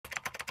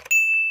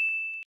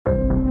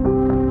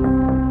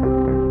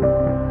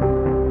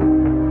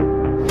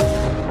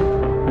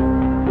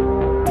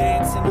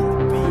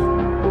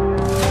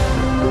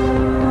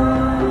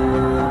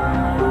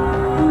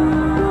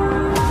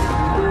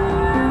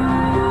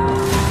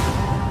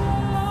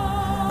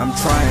I'm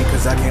trying,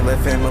 cause I can't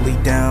let family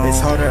down. It's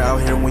harder out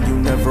here when you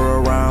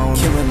never around.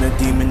 Killing a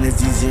demon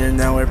is easier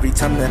now. Every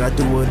time that I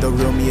do it, the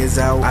real me is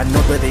out. I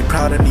know that they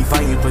proud of me,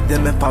 fighting for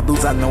them. If I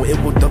lose, I know it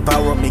will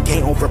devour me.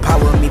 Can't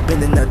overpower me,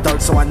 been in the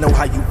dark, so I know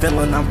how you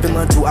feeling. I'm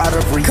feeling too out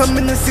of reach. Come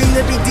in the scene,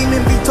 every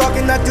demon be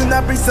talking. I do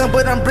not bring sun,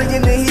 but I'm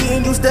bringing the heat.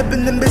 And you step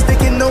in the mist, they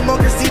can no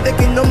longer see. They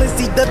can only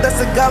see death, that's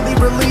a godly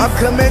relief. I'm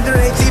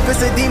commander-in-chief,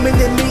 it's a demon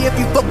in me. If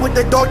you fuck with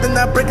the dog, then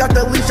I break out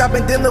the leash. I've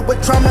been dealing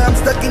with trauma, I'm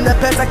stuck in the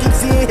past. I keep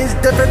seeing his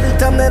death every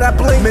time that I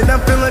blink. Man,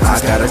 I'm feeling I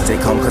gotta stay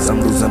calm, cause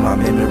I'm losing my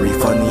memory.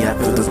 Funny, I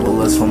feel those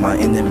bullets from my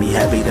enemy.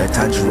 Happy that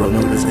Tanjiro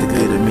noticed the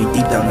good in me.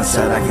 Deep down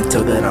inside, I can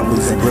tell that I'm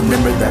losing.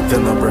 Remember that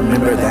feeling,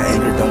 remember that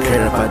anger. Don't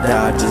care if I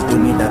die, just do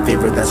me that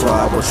favor. That's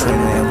why I was training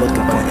and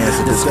looking for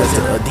answers.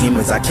 Disgusted of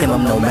demons, I kill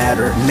them no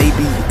matter.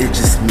 Maybe it's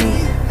just me,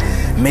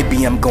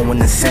 maybe I'm going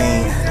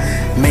insane.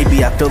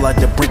 Maybe I feel like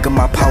the brink of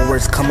my power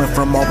is coming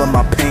from all of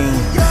my pain.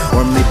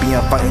 Or maybe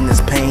I'm fighting this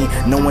pain,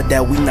 knowing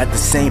that we not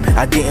the same.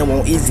 I didn't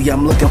want easy,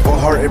 I'm looking for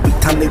hard. Every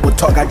time they would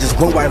talk, I just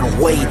went right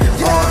away.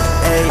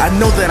 I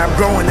know that I'm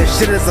growing, this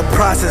shit is a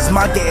process.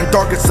 Mine getting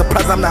darker,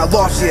 surprised I'm not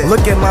lost yet.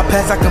 Look at my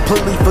past, I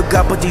completely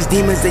forgot. But these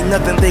demons ain't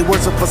nothing, they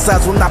worse for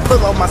size. When I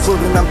pull out my sword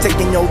and I'm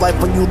taking your life.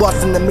 When you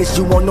lost in the mist,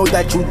 you won't know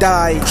that you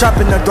died.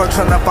 Trapped in the dark,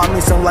 trying to find me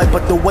some light.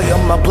 But the weight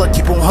of my blood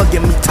keep on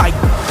hugging me tight.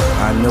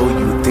 I know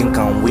you think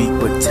I'm weak,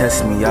 but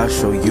test me, I'll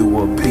show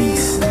you a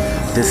beast.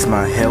 This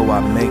my hell, I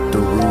make the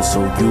rules,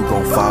 so you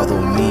gon' follow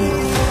me.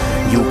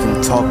 You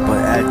can talk, but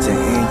at the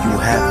end you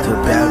have to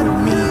battle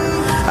me.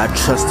 I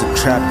trust the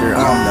chapter,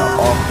 I'm the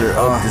author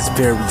of this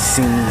very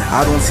scene.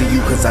 I don't see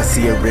you cause I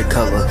see a red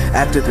color.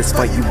 After this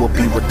fight you will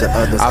be with the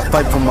others. I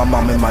fight for my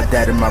mom and my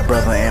dad and my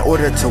brother. In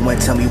order to win,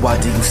 tell me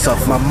why do you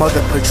suffer? My mother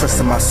put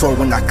trust in my sword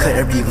when I cut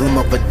every limb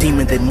of a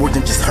demon. They more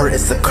than just hurt,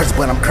 it's a curse.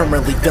 But I'm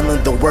currently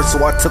feeling the worst,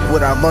 so I took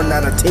what I learned,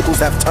 now the tables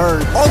have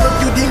turned. All of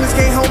you demons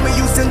can't hold me,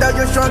 you send out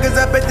your strongest,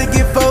 I bet they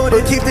get folded.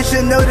 But keep this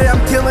shit noted, I'm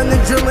killing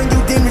and drilling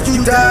you demons.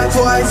 You died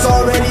twice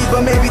already,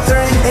 but maybe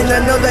three. And I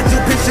know that you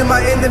picture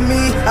my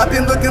enemy. I've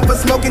been looking for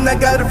smoke and I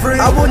got it free.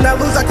 I will not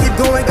lose, I keep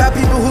going. Got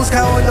people who's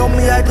counting on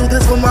me. I do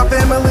this for my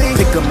family.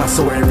 Pick up my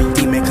sword, every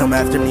demon come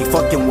after me.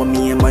 Fucking with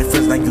me and my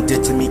friends like you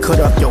did to me. Cut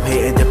off your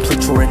head and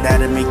deplete your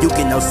anatomy. You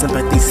get no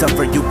sympathy,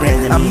 suffer, you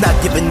granted me. I'm not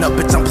giving up,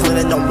 bitch, I'm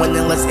planning on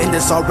winning. Let's end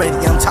this already,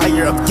 I'm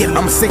tired of giving.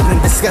 I'm sick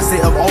and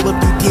disgusted of all of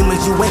you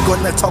demons. You ain't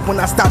gonna talk when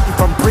I stop you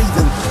from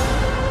breathing.